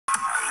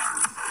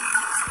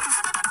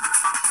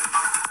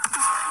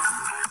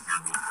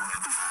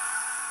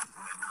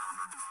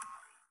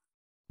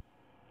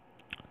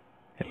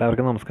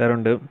എല്ലാവർക്കും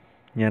നമസ്കാരമുണ്ട്.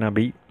 ഞാൻ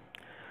അബി.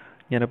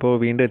 ഞാനിപ്പോൾ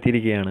വീണ്ടും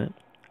എത്തിയിരിക്കുകയാണ്.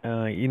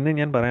 ഇന്ന്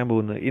ഞാൻ പറയാൻ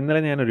പോകുന്നത്,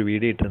 ഇന്നലെ ഞാനൊരു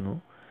വീഡിയോ ഇട്ടിരുന്നു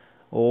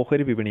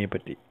ഓഹരി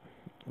വിപണിയെപ്പറ്റി.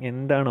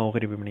 എന്താണ്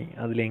ഓഹരി വിപണി,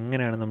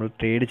 അതിലെങ്ങനെയാണ് നമ്മൾ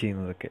ട്രേഡ്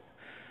ചെയ്യുന്നതൊക്കെ.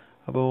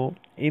 അപ്പോൾ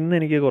ഇന്ന്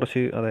എനിക്ക്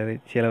കുറച്ച്, അതായത്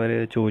ചിലവർ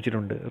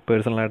ചോദിച്ചിട്ടുണ്ട്,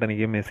 പേഴ്സണലായിട്ട്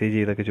എനിക്ക് മെസ്സേജ്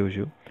ചെയ്തൊക്കെ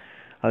ചോദിച്ചു,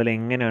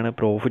 അതിലെങ്ങനെയാണ്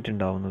പ്രോഫിറ്റ്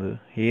ഉണ്ടാവുന്നത്,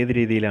 ഏത്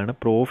രീതിയിലാണ്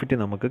പ്രോഫിറ്റ്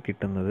നമുക്ക്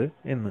കിട്ടുന്നത്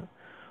എന്ന്.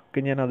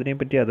 ഓക്കെ, ഞാൻ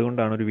അതിനെപ്പറ്റി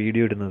അതുകൊണ്ടാണ് ഒരു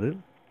വീഡിയോ ഇടുന്നത്.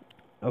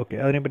 ഓക്കെ,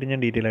 അതിനെപ്പറ്റി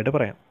ഞാൻ ഡീറ്റെയിൽ ആയിട്ട്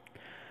പറയാം.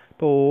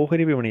 ഇപ്പോൾ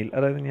ഓഹരി വിപണിയിൽ,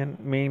 അതായത് ഞാൻ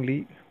മെയിൻലി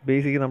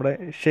ബേസിക് നമ്മുടെ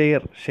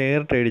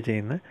ഷെയർ ട്രേഡ്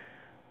ചെയ്യുന്ന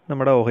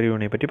നമ്മുടെ ഓഹരി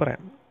വിപണിയെ പറ്റി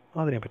പറയാം,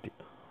 അതിനെപ്പറ്റി.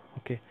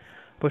 ഓക്കെ,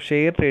 അപ്പോൾ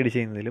ഷെയർ ട്രേഡ്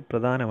ചെയ്യുന്നതിൽ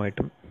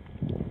പ്രധാനമായിട്ടും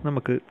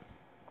നമുക്ക്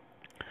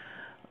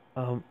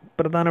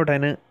പ്രധാനമായിട്ട്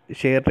അതിന്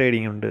ഷെയർ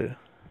ട്രേഡിംഗ് ഉണ്ട്,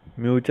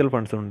 മ്യൂച്വൽ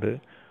ഫണ്ട്സ് ഉണ്ട്,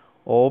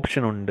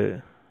 ഓപ്ഷൻ ഉണ്ട്.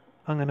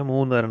 അങ്ങനെ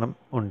 3 തരണം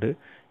ഉണ്ട്.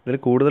 ഇതിൽ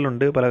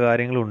കൂടുതലുണ്ട്, പല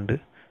കാര്യങ്ങളും ഉണ്ട്.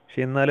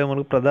 പക്ഷേ എന്നാലും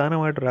നമ്മൾ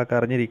പ്രധാനമായിട്ട് ഒരാൾക്ക്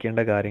അറിഞ്ഞിരിക്കേണ്ട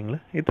കാര്യങ്ങൾ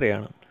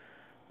ഇത്രയാണ്.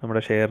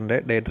 നമ്മുടെ ഷെയറിൻ്റെ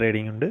ഡേ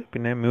ട്രേഡിംഗ് ഉണ്ട്,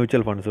 പിന്നെ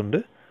മ്യൂച്വൽ ഫണ്ട്സ് ഉണ്ട്,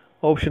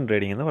 ഓപ്ഷൻ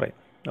ട്രേഡിംഗ് എന്ന് പറയും.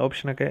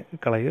 ഓപ്ഷനൊക്കെ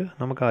കളയുക,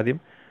 നമുക്ക് ആദ്യം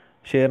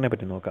ഷെയറിനെ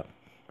പറ്റി നോക്കാം.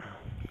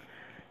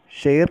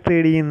 ഷെയർ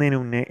ട്രേഡ് ചെയ്യുന്നതിന്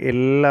മുന്നേ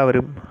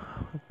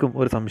എല്ലാവർക്കും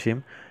ഒരു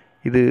സംശയം,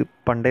 ഇത്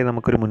പണ്ടേ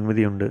നമുക്കൊരു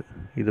മുൻവിധിയുണ്ട്,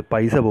 ഇത്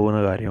പൈസ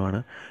പോകുന്ന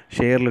കാര്യമാണ്,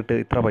 ഷെയറിലിട്ട്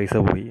ഇത്ര പൈസ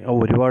പോയി,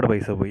 ഒരുപാട്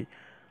പൈസ പോയി.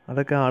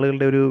 അതൊക്കെ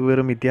ആളുകളുടെ ഒരു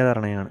വെറും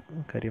മിഥ്യാധാരണയാണ്.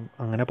 കാര്യം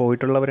അങ്ങനെ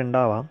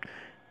പോയിട്ടുള്ളവരുണ്ടാവാം,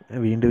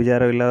 വീണ്ടും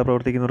വിചാരമില്ലാതെ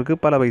പ്രവർത്തിക്കുന്നവർക്ക്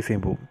പല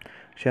പൈസയും പോകും.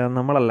 പക്ഷേ അത്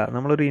നമ്മളല്ല.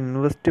 നമ്മളൊരു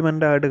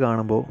ഇൻവെസ്റ്റ്മെൻ്റായിട്ട്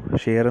കാണുമ്പോൾ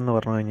ഷെയർ എന്ന്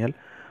പറഞ്ഞു കഴിഞ്ഞാൽ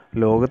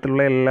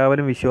ലോകത്തിലുള്ള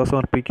എല്ലാവരും വിശ്വാസം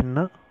അർപ്പിക്കുന്ന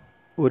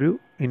ഒരു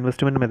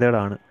ഇൻവെസ്റ്റ്മെൻറ്റ്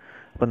മെത്തേഡാണ്.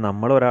 അപ്പം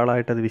നമ്മൾ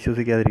ഒരാളായിട്ട് അത്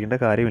വിശ്വസിക്കാതിരിക്കേണ്ട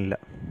കാര്യമില്ല.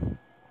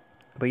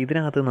 അപ്പോൾ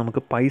ഇതിനകത്ത്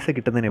നമുക്ക് പൈസ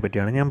കിട്ടുന്നതിനെ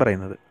പറ്റിയാണ് ഞാൻ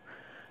പറയുന്നത്.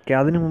 ഓക്കെ,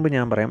 അതിനു മുമ്പ്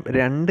ഞാൻ പറയാം,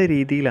 2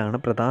 രീതിയിലാണ്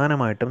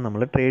പ്രധാനമായിട്ടും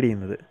നമ്മൾ ട്രേഡ്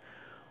ചെയ്യുന്നത്.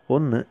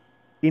 ഒന്ന്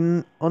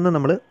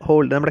നമ്മൾ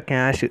നമ്മുടെ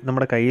ക്യാഷ്,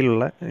 നമ്മുടെ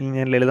കയ്യിലുള്ള,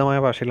 ഞാൻ ലളിതമായ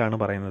ഭാഷയിലാണ്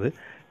പറയുന്നത്,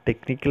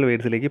 ടെക്നിക്കൽ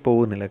വേർഡ്സിലേക്ക്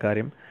പോകുന്നില്ല.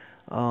 കാര്യം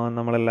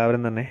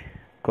നമ്മളെല്ലാവരും തന്നെ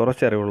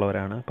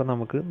കുറച്ചറിവുള്ളവരാണ്. അപ്പം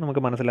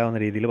നമുക്ക് മനസ്സിലാവുന്ന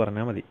രീതിയിൽ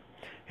പറഞ്ഞാൽ മതി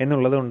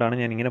എന്നുള്ളത് കൊണ്ടാണ്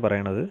ഞാനിങ്ങനെ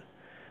പറയണത്.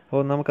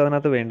 അപ്പോൾ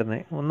നമുക്കതിനകത്ത് വേണ്ടുന്നത്,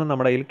 ഒന്ന്,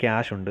 നമ്മുടെ കയ്യിൽ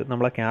ക്യാഷ് ഉണ്ട്,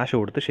 നമ്മൾ ആ ക്യാഷ്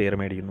കൊടുത്ത് ഷെയർ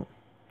മേടിക്കുന്നു.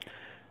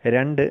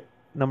 2,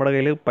 നമ്മുടെ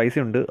കയ്യിൽ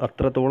പൈസയുണ്ട്,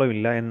 അത്രത്തോളം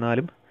ഇല്ല,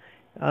 എന്നാലും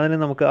അതിന്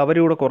നമുക്ക്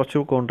അവരൂടെ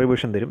കുറച്ച്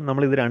കോൺട്രിബ്യൂഷൻ തരും,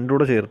 നമ്മളിത് രണ്ടും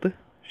കൂടെ ചേർത്ത്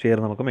ഷെയർ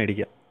നമുക്ക്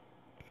മേടിക്കാം.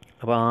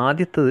 അപ്പോൾ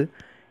ആദ്യത്തത്,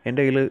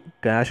 എൻ്റെ കയ്യിൽ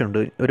ക്യാഷ് ഉണ്ട്,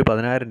 ഒരു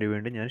 10,000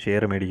 രൂപയുണ്ട്, ഞാൻ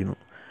ഷെയർ മേടിക്കുന്നു.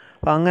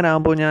 അപ്പോൾ അങ്ങനെ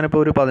ആകുമ്പോൾ ഞാനിപ്പോൾ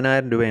ഒരു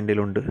 10,000 രൂപ എൻ്റെ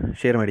കയ്യിലുണ്ട്,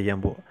 ഷെയർ മേടിക്കാൻ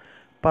പോവാം.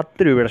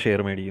 10 രൂപയുടെ ഷെയർ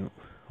മേടിക്കുന്നു.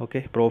 ഓക്കെ,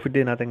 പ്രോഫിറ്റ്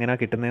ഇതിനകത്ത്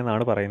എങ്ങനെയാണ്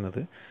കിട്ടുന്നതെന്നാണ് പറയുന്നത്.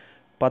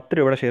 10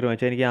 രൂപയുടെ ഷെയർ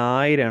മേടിച്ചാൽ എനിക്ക്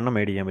 1000 എണ്ണം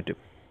മേടിക്കാൻ പറ്റും.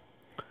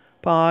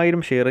 അപ്പോൾ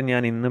 1000 ഷെയർ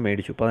ഞാൻ ഇന്ന്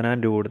മേടിച്ചു.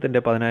 10,000 രൂപ കൊടുത്ത്,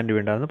 എൻ്റെ 10,000 രൂപ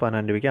ഉണ്ടായിരുന്നു,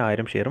 10,000 രൂപയ്ക്ക്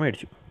 1000 ഷെയർ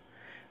മേടിച്ചു.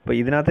 അപ്പോൾ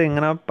ഇതിനകത്ത്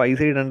എങ്ങനെ പൈസ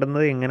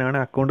ഇടേണ്ടത്, എങ്ങനെയാണ്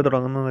അക്കൗണ്ട്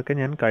തുടങ്ങുന്നതെന്നൊക്കെ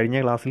ഞാൻ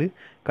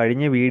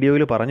കഴിഞ്ഞ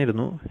വീഡിയോയിൽ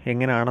പറഞ്ഞിരുന്നു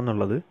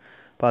എങ്ങനെയാണെന്നുള്ളത്.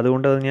 അപ്പോൾ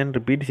അതുകൊണ്ട് അത് ഞാൻ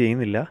റിപ്പീറ്റ്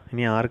ചെയ്യുന്നില്ല.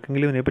 ഇനി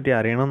ആർക്കെങ്കിലും ഇതിനെപ്പറ്റി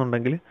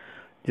അറിയണമെന്നുണ്ടെങ്കിൽ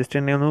ജസ്റ്റ്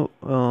എന്നെ ഒന്ന്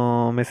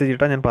മെസ്സേജ്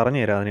ഇട്ടാൽ ഞാൻ പറഞ്ഞു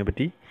തരാം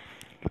അതിനെപ്പറ്റി.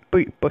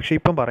 പക്ഷേ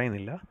ഇപ്പം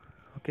പറയുന്നില്ല.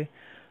 ഓക്കെ,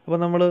 അപ്പോൾ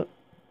നമ്മൾ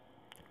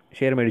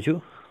ഷെയർ മേടിച്ചു,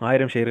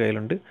 1000 ഷെയർ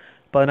കയ്യിലുണ്ട്,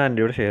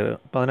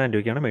 10,000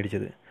 രൂപയ്ക്കാണ്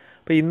മേടിച്ചത്.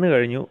 അപ്പോൾ ഇന്ന്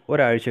കഴിഞ്ഞു,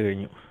 ഒരാഴ്ച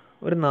കഴിഞ്ഞു,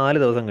 ഒരു 4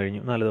 ദിവസം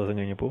കഴിഞ്ഞു. 4 ദിവസം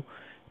കഴിഞ്ഞപ്പോൾ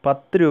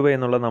 10 രൂപ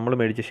എന്നുള്ള നമ്മൾ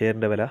മേടിച്ച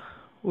ഷെയറിൻ്റെ വില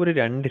ഒരു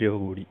 2 രൂപ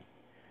കൂടി.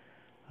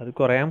 അത്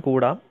കുറയാം,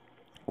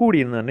 കൂടി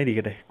എന്ന് തന്നെ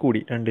ഇരിക്കട്ടെ,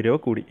 2 രൂപ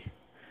കൂടി.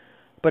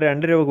 അപ്പോൾ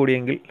 2 രൂപ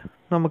കൂടിയെങ്കിൽ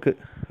നമുക്ക്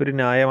ഒരു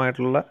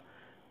ന്യായമായിട്ടുള്ള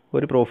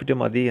ഒരു പ്രോഫിറ്റ്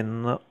മതി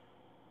എന്ന്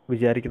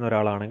വിചാരിക്കുന്ന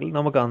ഒരാളാണെങ്കിൽ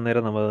നമുക്ക്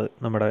അന്നേരം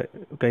നമ്മുടെ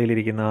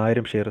കയ്യിലിരിക്കുന്ന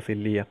 1000 ഷെയർ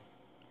സെല്ല് ചെയ്യാം.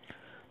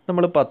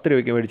 നമ്മൾ 10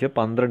 രൂപയ്ക്ക് മേടിച്ച്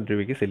 12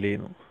 രൂപയ്ക്ക് സെല്ല്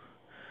ചെയ്യുന്നു.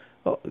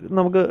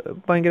 നമുക്ക്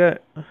ഭയങ്കര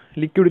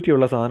ലിക്വിഡിറ്റി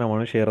ഉള്ള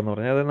സാധനമാണ് ഷെയർ എന്ന്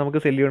പറഞ്ഞാൽ. അതായത് നമുക്ക്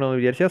സെല്ല് ചെയ്യണമെന്ന്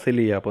വിചാരിച്ചാൽ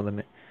സെല്ല് ചെയ്യാം. അപ്പോൾ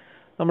തന്നെ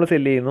നമ്മൾ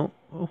സെല്ല് ചെയ്യുന്നു,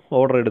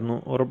 ഓർഡർ ഇടുന്നു.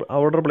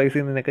 ഓർഡർ പ്ലേസ്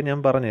ചെയ്യുന്നതിനൊക്കെ ഞാൻ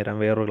പറഞ്ഞുതരാം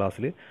വേറൊരു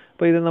ക്ലാസ്സിൽ.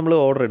 അപ്പോൾ ഇത് നമ്മൾ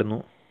ഓർഡർ ഇടുന്നു,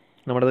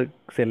 നമ്മുടെ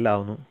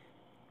സെല്ലാവുന്നു.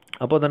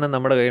 അപ്പോൾ തന്നെ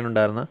നമ്മുടെ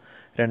കയ്യിലുണ്ടായിരുന്ന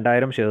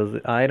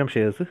 1000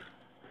 ഷെയർസ്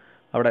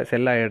അവിടെ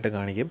സെല്ലായിട്ട്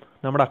കാണിക്കും.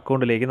 നമ്മുടെ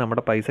അക്കൗണ്ടിലേക്ക്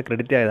നമ്മുടെ പൈസ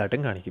ക്രെഡിറ്റ്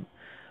ആയതായിട്ടും കാണിക്കും.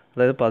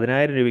 അതായത്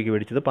 10,000 രൂപയ്ക്ക്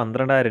മേടിച്ചത്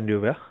 12,000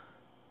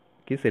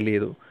 രൂപയ്ക്ക് സെല്ല്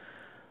ചെയ്തു.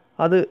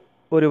 അത്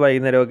ഒരു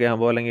വൈകുന്നേരമൊക്കെ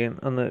ആകുമ്പോൾ, അല്ലെങ്കിൽ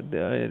അന്ന്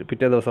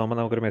പിറ്റേ ദിവസം ആകുമ്പോൾ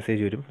നമുക്കൊരു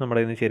മെസ്സേജ് വരും, നമ്മുടെ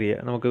ഇന്ന്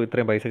നമുക്ക്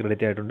ഇത്രയും പൈസ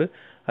ക്രെഡിറ്റ് ആയിട്ടുണ്ട്,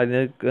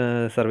 അതിന്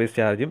സർവീസ്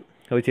ചാർജും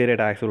ഒരു ചെറിയ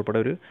ടാക്സ് ഉൾപ്പെടെ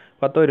ഒരു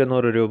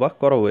 10-200 രൂപ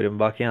കുറവ് വരും.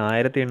 ബാക്കി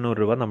 1,800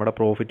 രൂപ നമ്മുടെ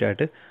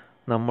പ്രോഫിറ്റായിട്ട്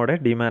നമ്മുടെ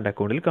ഡിമാൻഡ്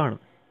അക്കൗണ്ടിൽ കാണും.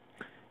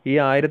 ഈ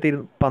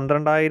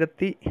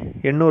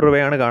 12,800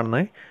 രൂപയാണ്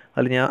കാണുന്നത്.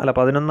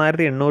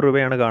 11,800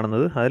 രൂപയാണ്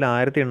കാണുന്നത്. അതിൽ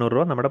 1,800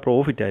 രൂപ നമ്മുടെ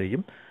പ്രോഫിറ്റ്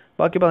ആയിരിക്കും.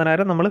 ബാക്കി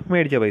 10,000 നമ്മൾ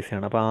മേടിച്ച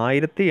പൈസയാണ്. അപ്പോൾ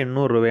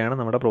 1,800 രൂപയാണ്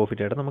നമ്മുടെ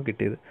പ്രോഫിറ്റായിട്ട് നമുക്ക്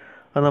കിട്ടിയത്.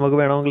 അത് നമുക്ക്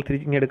വേണമെങ്കിൽ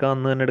തിരിച്ചെടുക്കാം,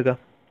 അന്ന് തന്നെ എടുക്കാം.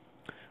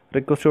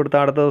 റിക്വസ്റ്റ് കൊടുത്ത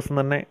അടുത്ത ദിവസം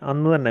തന്നെ,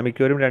 അന്ന് തന്നെ,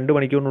 മിക്കവരും 2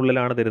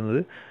 മണിക്കൂറിനുള്ളിലാണ്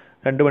തരുന്നത്.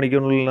 2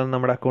 മണിക്കൂറിനുള്ളിൽ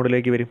നമ്മുടെ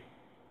അക്കൗണ്ടിലേക്ക് വരും.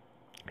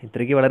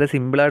 ഇത്രയ്ക്ക് വളരെ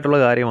സിമ്പിളായിട്ടുള്ള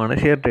കാര്യമാണ്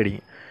ഷെയർ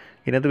ട്രേഡിങ്.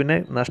 ഇതിനകത്ത് പിന്നെ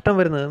നഷ്ടം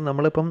വരുന്നത്,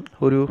 നമ്മളിപ്പം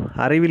ഒരു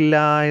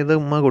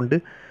അറിവില്ലായ്മ കൊണ്ട്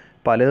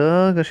പല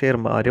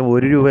ഷെയറും, ആദ്യം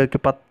 1 രൂപയ്ക്ക്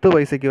 10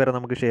 പൈസയ്ക്ക് വരെ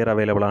നമുക്ക് ഷെയർ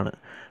അവൈലബിൾ ആണ്.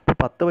 അപ്പോൾ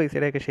 10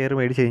 പൈസയുടെയൊക്കെ ഷെയർ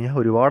മേടിച്ച് കഴിഞ്ഞാൽ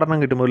ഒരുപാടെണ്ണം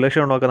കിട്ടും. 1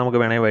 ലക്ഷം ഉണ്ടൊക്കെ നമുക്ക്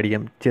വേണമെങ്കിൽ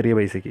മേടിക്കാം ചെറിയ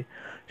പൈസയ്ക്ക്.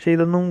 പക്ഷേ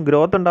ഇതൊന്നും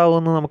ഗ്രോത്ത്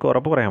ഉണ്ടാകുമെന്ന് നമുക്ക്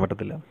ഉറപ്പ് പറയാൻ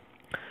പറ്റത്തില്ല.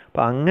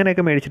 അപ്പോൾ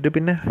അങ്ങനെയൊക്കെ മേടിച്ചിട്ട്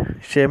പിന്നെ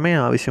ക്ഷമ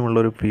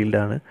ആവശ്യമുള്ളൊരു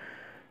ഫീൽഡാണ്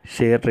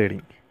ഷെയർ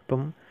ട്രേഡിങ്.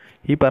 ഇപ്പം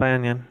ഈ പറയാൻ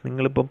ഞാൻ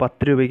നിങ്ങളിപ്പോൾ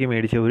 10 രൂപയ്ക്ക്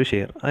മേടിച്ച ഒരു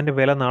ഷെയർ അതിൻ്റെ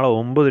വില നാളെ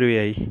 9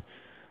 രൂപയായി,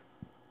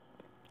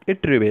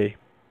 8 രൂപയായി.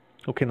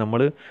 ഓക്കെ,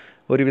 നമ്മൾ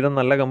ഒരുവിധം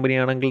നല്ല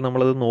കമ്പനിയാണെങ്കിൽ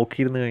നമ്മളത്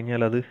നോക്കിയിരുന്നു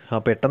കഴിഞ്ഞാൽ അത്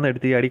പെട്ടെന്ന്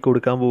എടുത്ത് ചാടി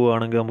കൊടുക്കാൻ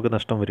പോവുകയാണെങ്കിൽ നമുക്ക്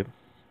നഷ്ടം വരും.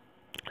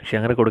 പക്ഷെ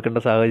അങ്ങനെ കൊടുക്കേണ്ട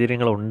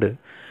സാഹചര്യങ്ങളുണ്ട്.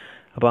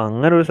 അപ്പോൾ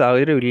അങ്ങനെ ഒരു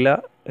സാഹചര്യം ഇല്ല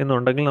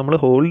എന്നുണ്ടെങ്കിൽ നമ്മൾ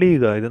ഹോൾഡ്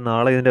ചെയ്യുക. ഇത്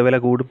നാളെ ഇതിൻ്റെ വില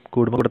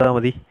കൂടുമ്പോൾ കൊടുത്താൽ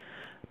മതി,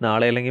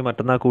 നാളെ അല്ലെങ്കിൽ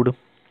മറ്റന്നാൾ കൂടും,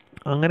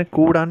 അങ്ങനെ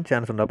കൂടാൻ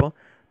ചാൻസ് ഉണ്ട്. അപ്പോൾ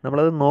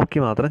നമ്മളത് നോക്കി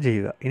മാത്രം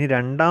ചെയ്യുക. ഇനി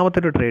രണ്ടാമത്തെ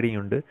ഒരു ട്രേഡിംഗ്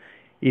ഉണ്ട്,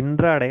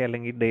 ഇൻട്രാഡേ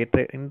അല്ലെങ്കിൽ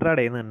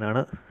ഇൻട്രാഡേ എന്ന്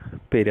തന്നെയാണ്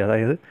പേര്.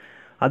 അതായത്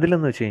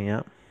അതിലെന്ന് വെച്ച്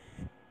കഴിഞ്ഞാൽ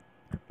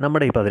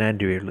നമ്മുടെ ഈ 10,000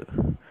 രൂപയുള്ളൂ,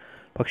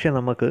 പക്ഷേ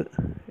നമുക്ക്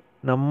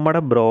നമ്മുടെ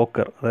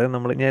ബ്രോക്കർ, അതായത്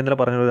ഞാൻ ഇന്നലെ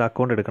പറഞ്ഞ ഒരു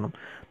അക്കൗണ്ട് എടുക്കണം,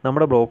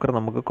 നമ്മുടെ ബ്രോക്കർ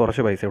നമുക്ക്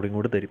കുറച്ച് പൈസ ഇവിടെ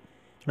ഇങ്ങോട്ട് തരും,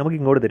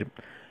 ഇങ്ങോട്ട് തരും.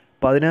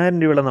 10,000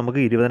 രൂപയുള്ള നമുക്ക്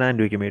 20,000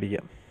 രൂപയ്ക്ക്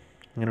മേടിക്കാം.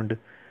 അങ്ങനെയുണ്ട്.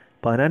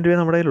 10,000 രൂപ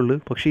നമ്മുടെ കയ്യിലുള്ളൂ,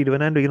 പക്ഷേ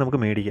 20,000 രൂപയ്ക്ക് നമുക്ക്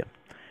മേടിക്കാം.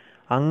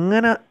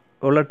 അങ്ങനെ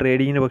ഉള്ള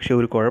ട്രേഡിങ്ങിന് പക്ഷേ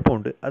ഒരു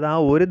കുഴപ്പമുണ്ട്. അത് ആ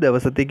ഒരു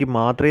ദിവസത്തേക്ക്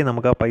മാത്രമേ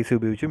നമുക്ക് ആ പൈസ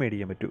ഉപയോഗിച്ച്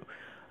മേടിക്കാൻ പറ്റൂ.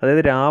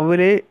 അതായത്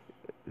രാവിലെ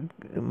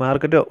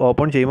മാർക്കറ്റ്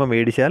ഓപ്പൺ ചെയ്യുമ്പോൾ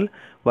മേടിച്ചാൽ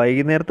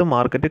വൈകുന്നേരത്ത്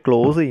മാർക്കറ്റ്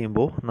ക്ലോസ്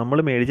ചെയ്യുമ്പോൾ നമ്മൾ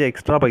മേടിച്ച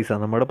എക്സ്ട്രാ പൈസ,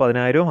 നമ്മുടെ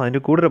 10,000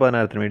 അതിൻ്റെ കൂടെ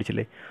 10,000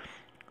 മേടിച്ചില്ലേ,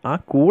 ആ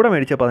കൂടെ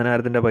മേടിച്ച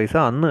 10,000 പൈസ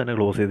അന്ന് തന്നെ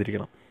ക്ലോസ്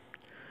ചെയ്തിരിക്കണം.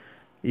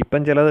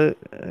 ഇപ്പം ചിലത്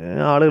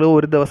ആളുകൾ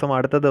ഒരു ദിവസം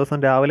അടുത്ത ദിവസം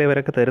രാവിലെ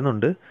വരെയൊക്കെ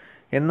തരുന്നുണ്ട്,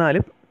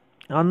 എന്നാലും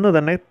അന്ന്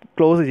തന്നെ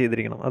ക്ലോസ്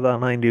ചെയ്തിരിക്കണം.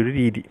 അതാണ് അതിൻ്റെ ഒരു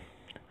രീതി.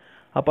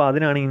 അപ്പോൾ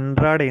അതിനാണ്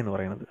ഇൻട്രാഡേ എന്ന്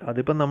പറയുന്നത്.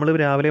 അതിപ്പം നമ്മൾ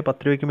രാവിലെ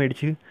 10 രൂപയ്ക്ക്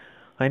മേടിച്ച്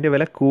അതിൻ്റെ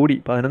വില കൂടി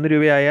 11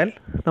 രൂപയായാൽ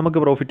നമുക്ക്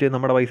പ്രോഫിറ്റ്,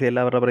 നമ്മുടെ പൈസ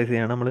എല്ലാവരുടെ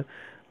പൈസയാണ്, നമ്മൾ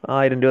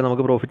 1000 രൂപ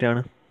നമുക്ക്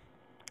പ്രോഫിറ്റാണ്.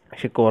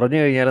 പക്ഷെ കുറഞ്ഞു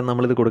കഴിഞ്ഞാലും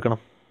നമ്മളിത് കൊടുക്കണം,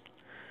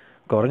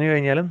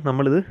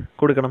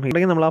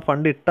 ഇല്ലെങ്കിൽ നമ്മൾ ആ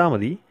ഫണ്ട് ഇട്ടാൽ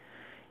മതി.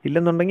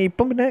 ഇല്ലെന്നുണ്ടെങ്കിൽ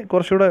ഇപ്പം പിന്നെ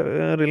കുറച്ചുകൂടെ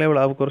റിലയബിൾ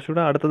ആവും,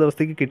 കുറച്ചുകൂടെ അടുത്ത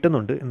ദിവസത്തേക്ക്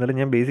കിട്ടുന്നുണ്ട്. എന്നാലും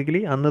ഞാൻ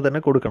ബേസിക്കലി അന്ന്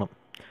തന്നെ കൊടുക്കണം.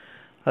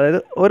 അതായത്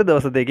ഒരു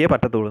ദിവസത്തേക്കേ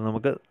പറ്റത്തുള്ളൂ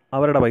നമുക്ക്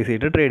അവരുടെ പൈസ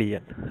ഇട്ട് ട്രേഡ്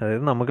ചെയ്യാൻ.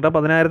 അതായത് നമുക്കിടെ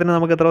 10,000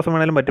 നമുക്ക് എത്ര ദിവസം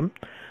വേണമെങ്കിലും പറ്റും.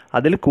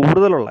 അതിൽ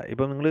കൂടുതലുള്ള,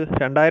 ഇപ്പം നിങ്ങൾ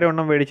 2000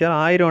 എണ്ണം മേടിച്ചാൽ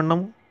 1000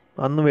 എണ്ണം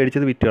അന്ന്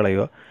മേടിച്ചത് വിറ്റ്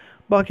കളയുക,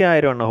 ബാക്കി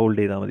 1000 എണ്ണം ഹോൾഡ്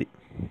ചെയ്താൽ മതി.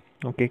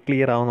 ഓക്കെ,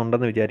 ക്ലിയർ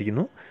ആവുന്നുണ്ടെന്ന്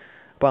വിചാരിക്കുന്നു.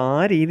 അപ്പോൾ ആ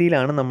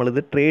രീതിയിലാണ്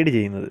നമ്മളിത് ട്രേഡ്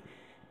ചെയ്യുന്നത്.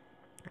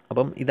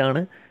 അപ്പം ഇതാണ്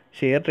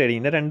ഷെയർ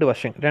ട്രേഡിങ്ങിൻ്റെ 2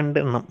 വശം, 2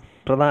 എണ്ണം,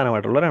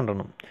 പ്രധാനമായിട്ടുള്ള 2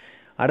 എണ്ണം.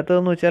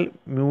 അടുത്തതെന്ന് വെച്ചാൽ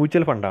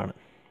മ്യൂച്വൽ ഫണ്ടാണ്.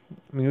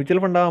 മ്യൂച്വൽ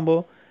ഫണ്ടാകുമ്പോൾ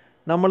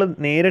നമ്മൾ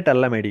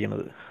നേരിട്ടല്ല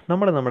മേടിക്കുന്നത്,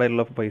 നമ്മുടെ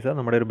കയ്യിലുള്ള പൈസ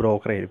നമ്മുടെ ഒരു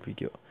ബ്രോക്കറെ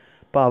ഏൽപ്പിക്കുക.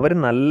 അപ്പോൾ അവർ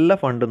നല്ല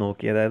ഫണ്ട്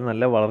നോക്കി, അതായത്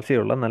നല്ല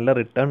വളർച്ചയുള്ള നല്ല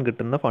റിട്ടേൺ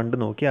കിട്ടുന്ന ഫണ്ട്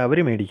നോക്കി അവർ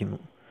മേടിക്കുന്നു.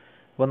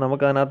 അപ്പോൾ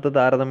നമുക്കതിനകത്ത്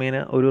താരതമ്യേന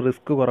ഒരു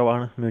റിസ്ക്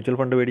കുറവാണ്. മ്യൂച്വൽ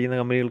ഫണ്ട് മേടിക്കുന്ന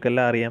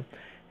കമ്പനികൾക്കെല്ലാം അറിയാം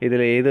ഇതിൽ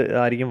ഏത്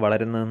ആയിരിക്കും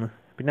വളരുന്നതെന്ന്.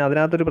 പിന്നെ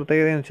അതിനകത്തൊരു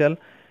പ്രത്യേകത എന്ന് വെച്ചാൽ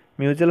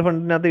മ്യൂച്വൽ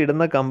ഫണ്ടിനകത്ത്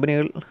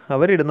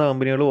അവരിടുന്ന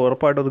കമ്പനികൾ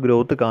ഉറപ്പായിട്ടും അത്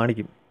ഗ്രോത്ത്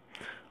കാണിക്കും.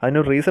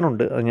 അതിനൊരു റീസൺ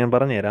ഉണ്ട്, അത് ഞാൻ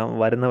പറഞ്ഞുതരാം,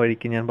 വരുന്ന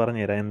വഴിക്ക് ഞാൻ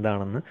പറഞ്ഞുതരാം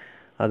എന്താണെന്ന്.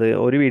 അത്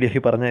ഒരു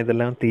വീഡിയോയിൽ പറഞ്ഞാൽ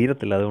ഇതെല്ലാം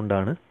തീരത്തില്ല,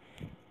 അതുകൊണ്ടാണ്.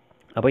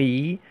 അപ്പോൾ ഈ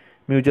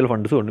മ്യൂച്വൽ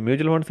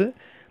ഫണ്ട്സ്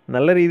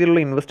നല്ല രീതിയിലുള്ള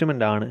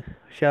ഇൻവെസ്റ്റ്മെൻ്റ് ആണ്.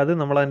 പക്ഷേ അത്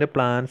നമ്മളതിൻ്റെ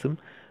പ്ലാൻസും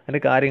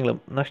അതിൻ്റെ കാര്യങ്ങളും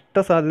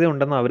നഷ്ടസാധ്യത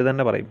ഉണ്ടെന്ന് അവർ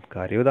തന്നെ പറയും.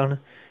 കാര്യം ഇതാണ്,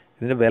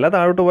 ഇതിൻ്റെ വില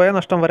താഴോട്ട് പോയാൽ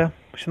നഷ്ടം വരാം,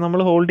 പക്ഷെ നമ്മൾ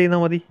ഹോൾഡ് ചെയ്താൽ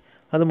മതി,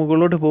 അത്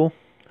മുകളിലോട്ട് പോകും.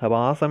 അപ്പോൾ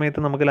ആ സമയത്ത്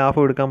നമുക്ക്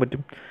ലാഭം എടുക്കാൻ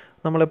പറ്റും.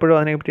 നമ്മളെപ്പോഴും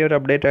അതിനെപ്പറ്റി ഒരു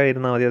അപ്ഡേറ്റ്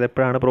ആയിരുന്നാൽ മതി,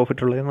 അതെപ്പോഴാണ്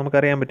പ്രോഫിറ്റ് ഉള്ളത്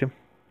നമുക്കറിയാൻ പറ്റും.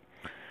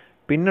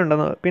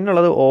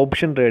 പിന്നുള്ളത്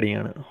ഓപ്ഷൻ ട്രേഡിംഗ്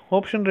ആണ്.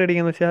 ഓപ്ഷൻ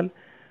ട്രേഡിംഗ് എന്ന് വെച്ചാൽ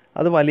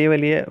അത്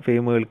വലിയ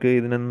ഫേമുകൾക്ക്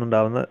ഇതിൽ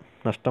നിന്നുണ്ടാകുന്ന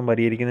നഷ്ടം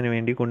പരിഹരിക്കുന്നതിന്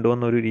വേണ്ടി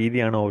കൊണ്ടുവന്ന ഒരു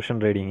രീതിയാണ് ഓപ്ഷൻ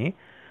ട്രേഡിങ്.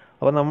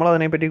 അപ്പോൾ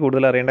നമ്മളതിനെപ്പറ്റി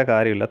കൂടുതൽ അറിയേണ്ട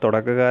കാര്യമില്ല.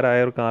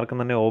 തുടക്കക്കാരായവർക്ക് ആർക്കും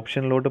തന്നെ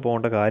ഓപ്ഷനിലോട്ട്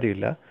പോകേണ്ട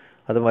കാര്യമില്ല.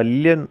 അത്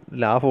വലിയ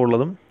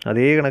ലാഭമുള്ളതും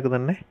അതേ കണക്ക്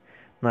തന്നെ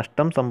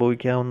നഷ്ടം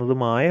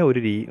സംഭവിക്കാവുന്നതുമായ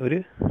ഒരു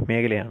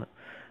മേഖലയാണ്.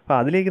 അപ്പോൾ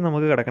അതിലേക്ക്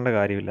നമുക്ക് കിടക്കേണ്ട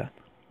കാര്യമില്ല.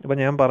 അപ്പോൾ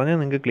ഞാൻ പറഞ്ഞത്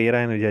നിങ്ങൾക്ക് ക്ലിയർ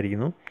ആയെന്ന്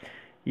വിചാരിക്കുന്നു.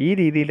 ഈ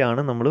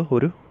രീതിയിലാണ് നമ്മൾ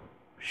ഒരു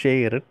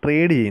ഷെയർ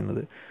ട്രേഡ്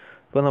ചെയ്യുന്നത്.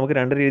 ഇപ്പോൾ നമുക്ക്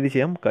 2 രീതി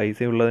ചെയ്യാം.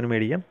 പൈസയുള്ളതിന്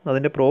മേടിക്കാം,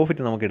 അതിൻ്റെ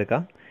പ്രോഫിറ്റ് നമുക്ക്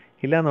എടുക്കാം.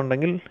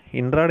 ഇല്ലയെന്നുണ്ടെങ്കിൽ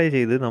ഇൻട്രാഡേ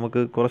ചെയ്ത് നമുക്ക്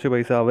കുറച്ച്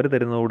പൈസ അവർ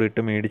തരുന്നതോട്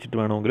ഇട്ട് മേടിച്ചിട്ട്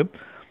വേണമെങ്കിലും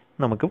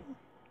നമുക്ക്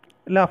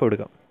ലാഭം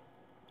എടുക്കാം.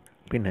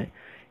 പിന്നെ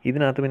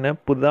ഇതിനകത്ത് പിന്നെ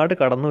പുതുതായിട്ട്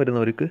കടന്നു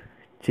വരുന്നവർക്ക്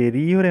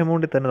ചെറിയൊരു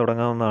എമൗണ്ടിൽ തന്നെ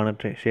തുടങ്ങാവുന്നതാണ്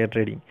ഷെയർ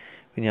ട്രേഡിങ്.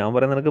 ഞാൻ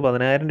പറയുന്ന നിനക്ക്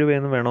 10,000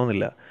 രൂപയൊന്നും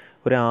വേണമെന്നില്ല,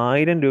 ഒരു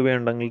 1000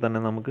 രൂപയുണ്ടെങ്കിൽ തന്നെ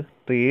നമുക്ക്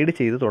ട്രേഡ്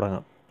ചെയ്ത്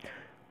തുടങ്ങാം.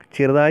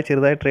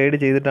 ചെറുതായി ട്രേഡ്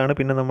ചെയ്തിട്ടാണ്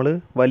പിന്നെ നമ്മൾ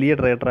വലിയ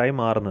ട്രേഡറായി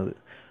മാറുന്നത്.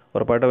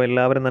 ഉറപ്പായിട്ടും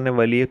എല്ലാവരും തന്നെ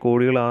വലിയ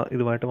കോടികൾ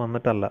ഇതുമായിട്ട്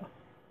വന്നിട്ടല്ല.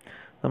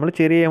 നമ്മൾ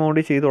ചെറിയ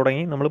എമൗണ്ടിൽ ചെയ്ത്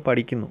തുടങ്ങി നമ്മൾ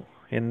പഠിക്കുന്നു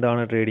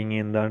എന്താണ് ട്രേഡിങ്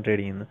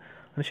എന്ന്.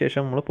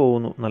 അതിനുശേഷം നമ്മൾ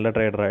പോകുന്നു നല്ല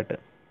ട്രേഡറായിട്ട്.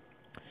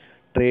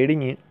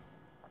 ട്രേഡിങ്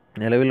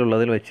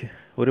നിലവിലുള്ളതിൽ വെച്ച്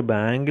ഒരു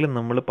ബാങ്കിൽ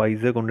നമ്മൾ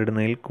പൈസ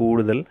കൊണ്ടിടുന്നതിൽ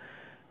കൂടുതൽ,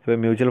 ഇപ്പോൾ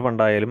മ്യൂച്വൽ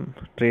ഫണ്ടായാലും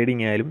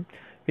ട്രേഡിംഗ് ആയാലും,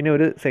 പിന്നെ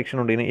ഒരു സെക്ഷൻ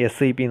ഉണ്ട്, ഇതിന്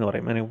SIP എന്ന്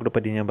പറയും. അതിനെ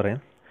പറ്റി ഞാൻ പറയാം.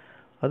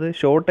 അത്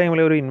ഷോർട്ട്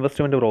ടൈമിലെ ഒരു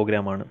ഇൻവെസ്റ്റ്മെൻറ്റ്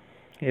പ്രോഗ്രാമാണ്.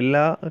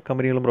 എല്ലാ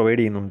കമ്പനികളും പ്രൊവൈഡ്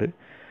ചെയ്യുന്നുണ്ട്.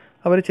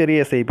 അവർ ചെറിയ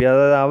SIP,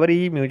 അതായത് അവർ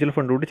ഈ മ്യൂച്വൽ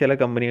ഫണ്ട് കൊണ്ട് ചില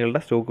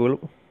കമ്പനികളുടെ സ്റ്റോക്കുകൾ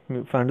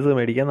ഫണ്ട്സ്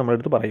മേടിക്കാൻ നമ്മുടെ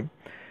അടുത്ത് പറയും.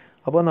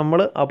 അപ്പോൾ നമ്മൾ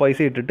ആ പൈസ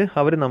ഇട്ടിട്ട്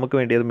അവർ നമുക്ക്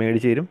വേണ്ടി അത്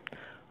മേടിച്ച് തരും.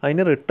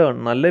 അതിന് റിട്ടേൺ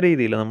നല്ല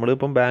രീതിയിൽ,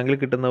 നമ്മളിപ്പം ബാങ്കിൽ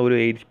കിട്ടുന്ന ഒരു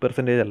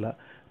 8% അല്ല,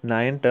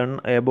 9-10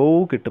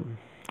 എബോവ് കിട്ടും.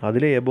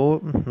 അതിൽ എബോവ്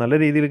നല്ല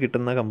രീതിയിൽ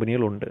കിട്ടുന്ന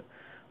കമ്പനികളുണ്ട്.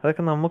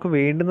 അതൊക്കെ നമുക്ക്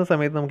വേണ്ടുന്ന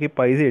സമയത്ത് നമുക്ക് ഈ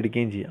പൈസ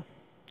എടുക്കുകയും ചെയ്യാം.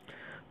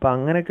 അപ്പോൾ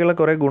അങ്ങനെയൊക്കെയുള്ള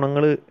കുറേ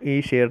ഗുണങ്ങൾ ഈ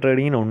ഷെയർ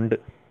ട്രേഡിങ്ങിനുണ്ട്.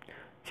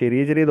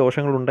 ചെറിയ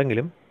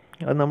ദോഷങ്ങളുണ്ടെങ്കിലും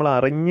അത് നമ്മൾ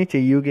അറിഞ്ഞ്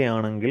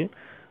ചെയ്യുകയാണെങ്കിൽ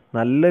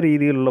നല്ല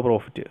രീതിയിലുള്ള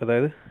പ്രോഫിറ്റ്,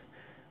 അതായത്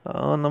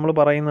നമ്മൾ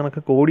പറയുന്ന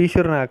കണക്ക്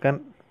കോടീശ്വരനാക്കാൻ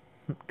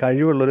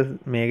കഴിവുള്ളൊരു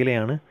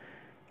മേഖലയാണ്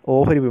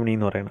ഓഹരി വിപണി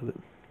എന്ന് പറയുന്നത്.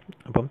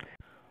 അപ്പം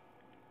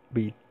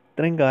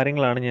ഇത്രയും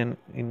കാര്യങ്ങളാണ് ഞാൻ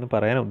ഇന്ന്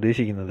പറയാൻ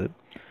ഉദ്ദേശിക്കുന്നത്.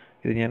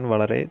 ഇത് ഞാൻ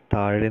വളരെ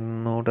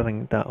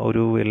താഴ്ന്നോട്ടിറങ്ങി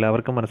ഒരു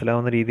എല്ലാവർക്കും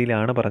മനസ്സിലാവുന്ന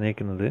രീതിയിലാണ്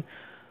പറഞ്ഞേക്കുന്നത്.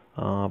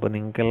 അപ്പോൾ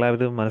നിങ്ങൾക്കെല്ലാം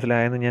ഇത്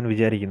മനസ്സിലായെന്ന് ഞാൻ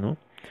വിചാരിക്കുന്നു.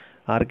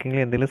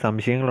 ആർക്കെങ്കിലും എന്തെങ്കിലും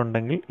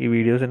സംശയങ്ങളുണ്ടെങ്കിൽ ഈ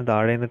വീഡിയോസിന്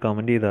താഴെ നിന്ന്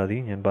കമൻറ്റ് ചെയ്താൽ മതി,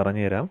 ഞാൻ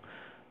പറഞ്ഞു തരാം.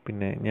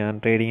 പിന്നെ ഞാൻ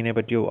ട്രേഡിങ്ങിനെ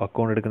പറ്റിയോ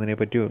അക്കൗണ്ട് എടുക്കുന്നതിനെ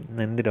പറ്റിയോ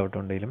എന്ത് ഡൗട്ട്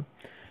ഉണ്ടെങ്കിലും.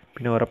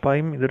 പിന്നെ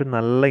ഉറപ്പായും ഇതൊരു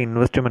നല്ല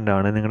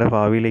ഇൻവെസ്റ്റ്മെൻറ്റാണ്, നിങ്ങളുടെ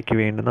ഭാവിയിലേക്ക്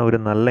വേണ്ടുന്ന ഒരു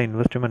നല്ല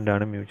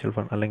ഇൻവെസ്റ്റ്മെൻറ്റാണ് മ്യൂച്വൽ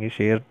ഫണ്ട് അല്ലെങ്കിൽ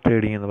ഷെയർ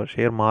ട്രേഡിംഗ്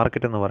ഷെയർ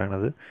മാർക്കറ്റ് എന്ന്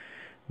പറയുന്നത്.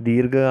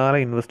 ദീർഘകാല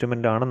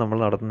ഇൻവെസ്റ്റ്മെൻറ്റാണ് നമ്മൾ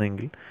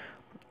നടത്തുന്നതെങ്കിൽ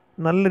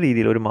നല്ല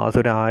രീതിയിൽ ഒരു മാസം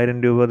ഒരു 1000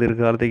 രൂപ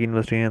ദീർഘകാലത്തേക്ക്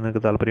ഇൻവെസ്റ്റ് ചെയ്യാൻ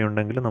നിങ്ങൾക്ക്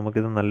താല്പര്യമുണ്ടെങ്കിൽ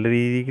നമുക്കിത് നല്ല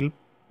രീതിയിൽ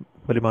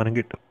വരുമാനം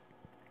കിട്ടും.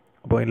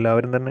 അപ്പോൾ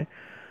എല്ലാവരും തന്നെ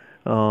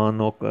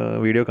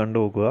വീഡിയോ കണ്ടു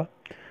നോക്കുക.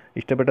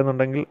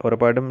 ഇഷ്ടപ്പെട്ടെന്നുണ്ടെങ്കിൽ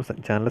ഉറപ്പായിട്ടും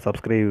ചാനൽ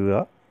സബ്സ്ക്രൈബ്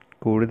ചെയ്യുക.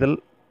 കൂടുതൽ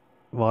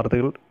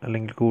വാർത്തകൾ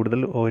അല്ലെങ്കിൽ കൂടുതൽ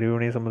ഓഹരി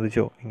വിപണിയെ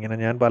സംബന്ധിച്ചോ ഇങ്ങനെ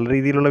ഞാൻ പല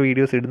രീതിയിലുള്ള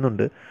വീഡിയോസ്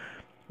ഇടുന്നുണ്ട്.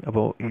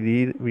 അപ്പോൾ ഈ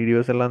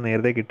വീഡിയോസ് എല്ലാം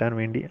നേരത്തെ കിട്ടാൻ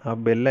വേണ്ടി ആ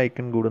ബെൽ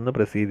ഐക്കൺ കൂടെ ഒന്ന്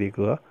പ്രസ്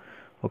ചെയ്തേക്കുക.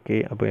 ഓക്കെ,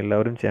 അപ്പോൾ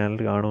എല്ലാവരും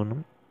ചാനൽ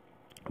കാണുമെന്നും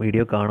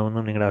വീഡിയോ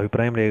കാണുമെന്നും നിങ്ങളുടെ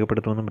അഭിപ്രായം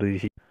രേഖപ്പെടുത്തുമെന്നും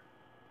പ്രതീക്ഷിക്കുന്നു.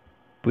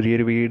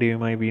 പുതിയൊരു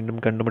വീഡിയോയുമായി വീണ്ടും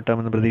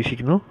കണ്ടുമുട്ടാമെന്ന്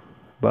പ്രതീക്ഷിക്കുന്നു.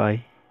 ബായ്.